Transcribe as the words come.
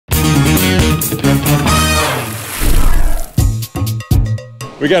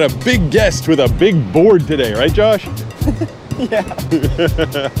We got a big guest with a big board today, right, Josh? Yeah.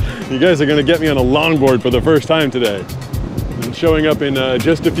 You guys are gonna get me on a longboard for the first time today. And showing up in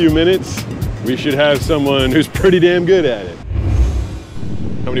just a few minutes, we should have someone who's pretty damn good at it.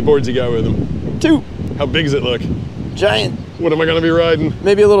 How many boards you got with him? 2. How big does it look? Giant. What am I gonna be riding?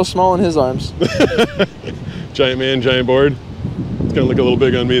 Maybe a little small in his arms. Giant man, giant board. It's gonna look a little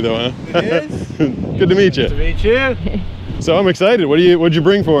big on me though, huh? It is. Good to meet you. To meet you. So I'm excited. What'd you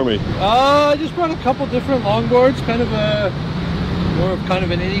bring for me? I just brought a couple different longboards, kind of more of kind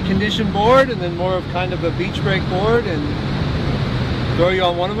of an any condition board, and then more of kind of a beach break board, and throw you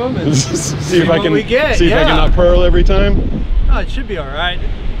on one of them and see if I can not pearl every time. Oh, it should be all right.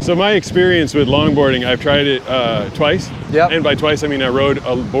 So my experience with longboarding, I've tried it twice. Yep. And by twice, I mean I rode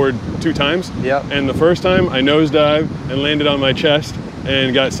a board 2 times. Yep. And the first time I nosedived and landed on my chest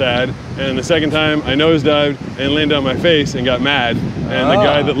and got sad. And the second time I nosedived and landed on my face and got mad. And the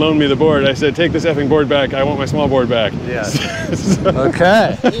guy that loaned me the board, I said, take this effing board back. I want my small board back. Yes.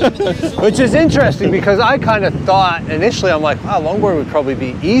 Okay. Which is interesting because I kind of thought initially, I'm like, wow, longboard would probably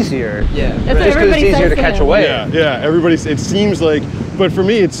be easier. Yeah. Just because it's easier to catch a wave. Yeah. It seems like, but for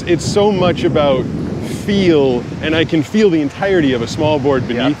me, it's so much about feel, and I can feel the entirety of a small board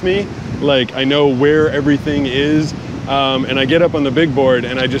beneath me. Like I know where everything is. And I get up on the big board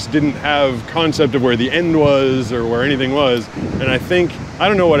and I just didn't have concept of where the end was or where anything was. And I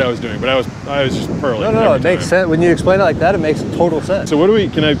don't know what I was doing, but I was just pearling. No, it makes sense. When you explain it like that, it makes total sense. So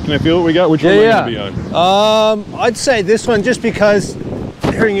can I feel what we got? Which one am I gonna be on? I'd say this one just because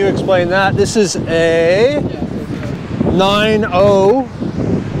hearing you explain that, this is a 9.0.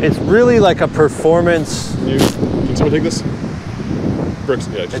 It's really like a performance. Can someone take this? Brooks,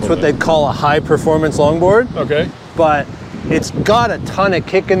 yeah. It's what they'd call a high performance longboard. Okay. But it's got a ton of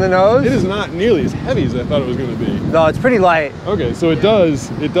kick in the nose. It is not nearly as heavy as I thought it was going to be. No, it's pretty light. Okay, so it does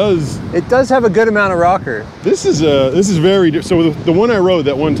have a good amount of rocker. This is very, so the one I rode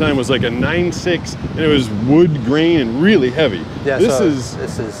that one time was like a 9.6 and it was wood grain and really heavy. Yeah, this is,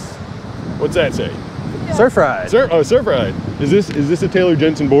 what's that say? Surf Ride. Surf Ride. Is this a Taylor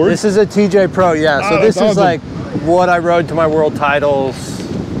Jensen board? This is a TJ Pro, yeah. So this is like what I rode to my world titles.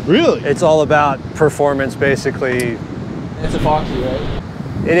 Really? It's all about performance, basically. It's epoxy,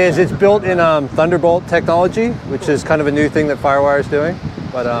 right? It is. It's built in Thunderbolt technology, which is kind of a new thing that Firewire is doing.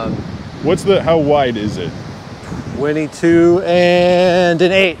 But how wide is it? 22 and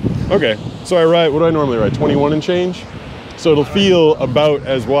an 8. Okay, so what do I normally ride? 21 and change? So it'll feel about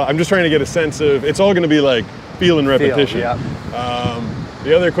as wide. I'm just trying to get a sense of, it's all going to be like feel and repetition. Yeah.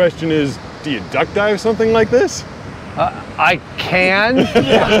 The other question is, do you duck dive something like this? I can.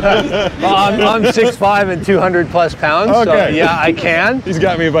 I'm 6'5" and 200 plus pounds. Okay. So yeah, I can. He's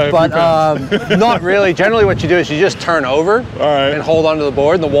got me by a few pounds. Not really. Generally what you do is you just turn over and hold onto the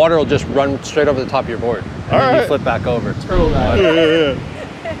board, and the water will just run straight over the top of your board. And then you flip back over. Yeah.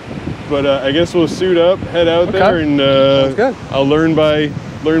 But I guess we'll suit up, head out there, and I'll learn by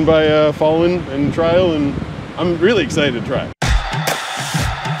following and trial, and I'm really excited to try.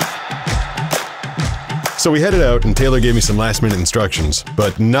 So we headed out and Taylor gave me some last minute instructions,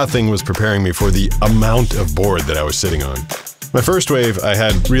 but nothing was preparing me for the amount of board that I was sitting on. My first wave, I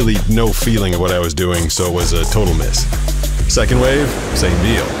had really no feeling of what I was doing, so it was a total miss. Second wave, same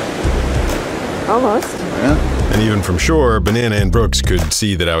deal. Almost. Yeah. And even from shore, Banana and Brooks could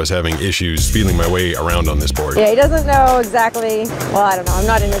see that I was having issues feeling my way around on this board. Yeah, he doesn't know exactly, well, I don't know, I'm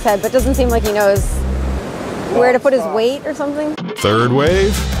not in his head, but it doesn't seem like he knows where to put his weight or something. Third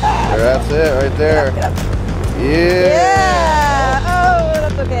wave. That's it right there. Get up. Yeah. Oh,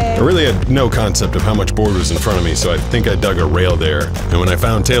 that's okay. I really had no concept of how much board was in front of me, so I think I dug a rail there. And when I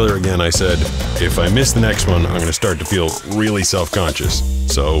found Taylor again, I said, if I miss the next one, I'm going to start to feel really self-conscious.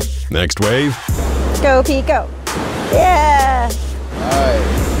 So, next wave. Go, Pete, go. Yeah.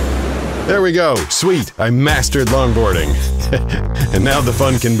 Nice. There we go. Sweet. I mastered longboarding. And now the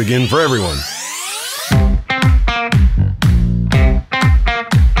fun can begin for everyone.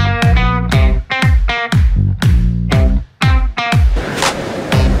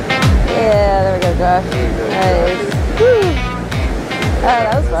 Nice. Woo. Oh,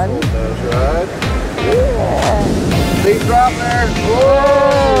 that was fun. That's right. Yeah. Big drop there. Oh.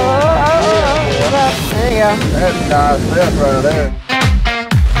 There you go. That's nice lift right there.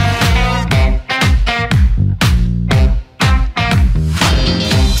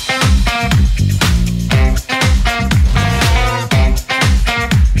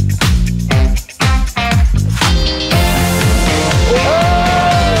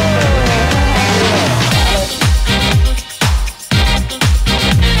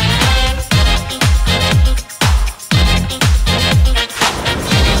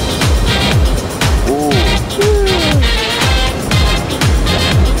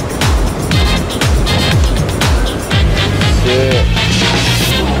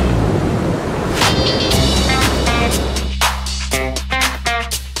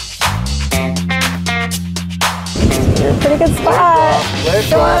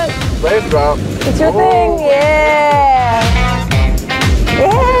 Base drop. It's your thing, yeah.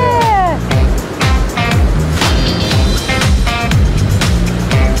 Yeah.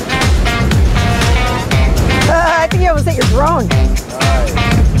 I think you almost hit your drone.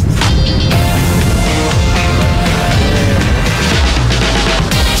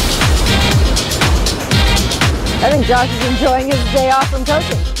 I think Josh is enjoying his day off from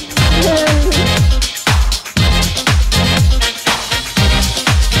coaching.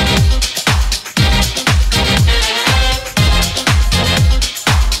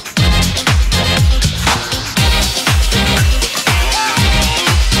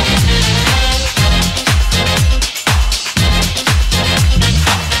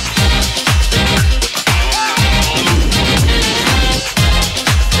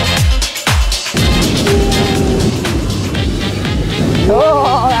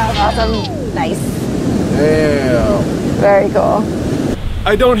 Oh, that was awesome. Nice. Damn. Very cool.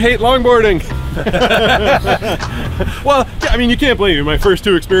 I don't hate longboarding. Well, yeah, I mean, you can't blame me. My first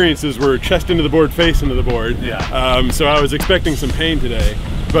two experiences were chest into the board, face into the board. Yeah. So I was expecting some pain today,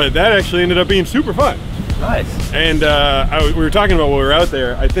 but that actually ended up being super fun. Nice. And we were talking about while we were out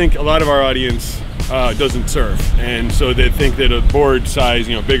there, I think a lot of our audience doesn't surf, and so they think that a board size,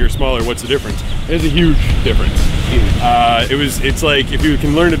 you know, bigger, smaller, what's the difference? There's a huge difference. It's like if you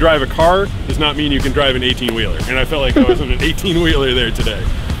can learn to drive a car, does not mean you can drive an 18-wheeler. And I felt like I was on an 18-wheeler there today.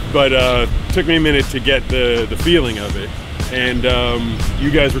 But it took me a minute to get the feeling of it. And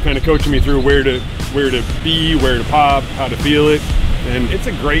you guys were kind of coaching me through where to be, where to pop, how to feel it. And it's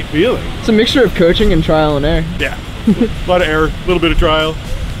a great feeling. It's a mixture of coaching and trial and error. Yeah, a lot of error, a little bit of trial.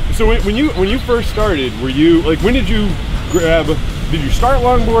 So when you first started, were you like, when did you grab? Did you start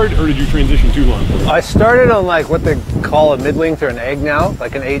longboard or did you transition to longboard? I started on like what they call a mid-length or an egg now,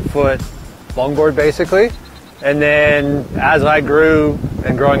 like an 8-foot longboard basically. And then as I grew,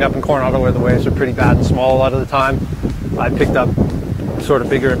 and growing up in Coronado where the waves are pretty bad and small a lot of the time, I picked up sort of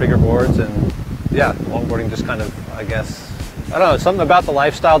bigger and bigger boards, and yeah, longboarding just kind of, I guess, I don't know, something about the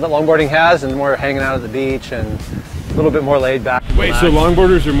lifestyle that longboarding has, and more hanging out at the beach and a little bit more laid back. Wait, so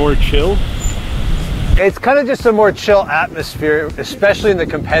longboarders are more chill? It's kind of just a more chill atmosphere, especially in the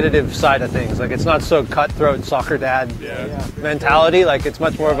competitive side of things. Like, it's not so cutthroat soccer dad mentality. Like, it's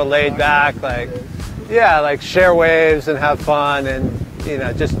much more of a laid back, like, yeah, like share waves and have fun, and you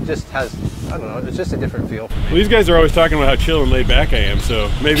know, just has, I don't know, it's just a different feel. Well, these guys are always talking about how chill and laid back I am,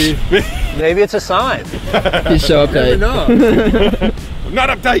 so maybe Maybe it's a sign. He's so uptight. I'm not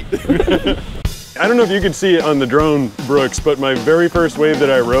uptight. I don't know if you could see it on the drone, Brooks, but my very first wave that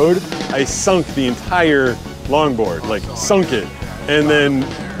I rode, I sunk the entire longboard, like sunk it. And then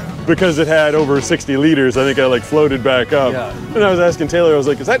because it had over 60 liters, I think I like floated back up. Yeah. And I was asking Taylor, I was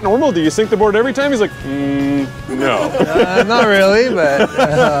like, is that normal? Do you sink the board every time? He's like, no. Not really, but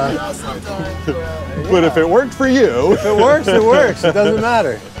But if it worked for you. if it works, it works. It doesn't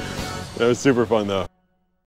matter. That was super fun though.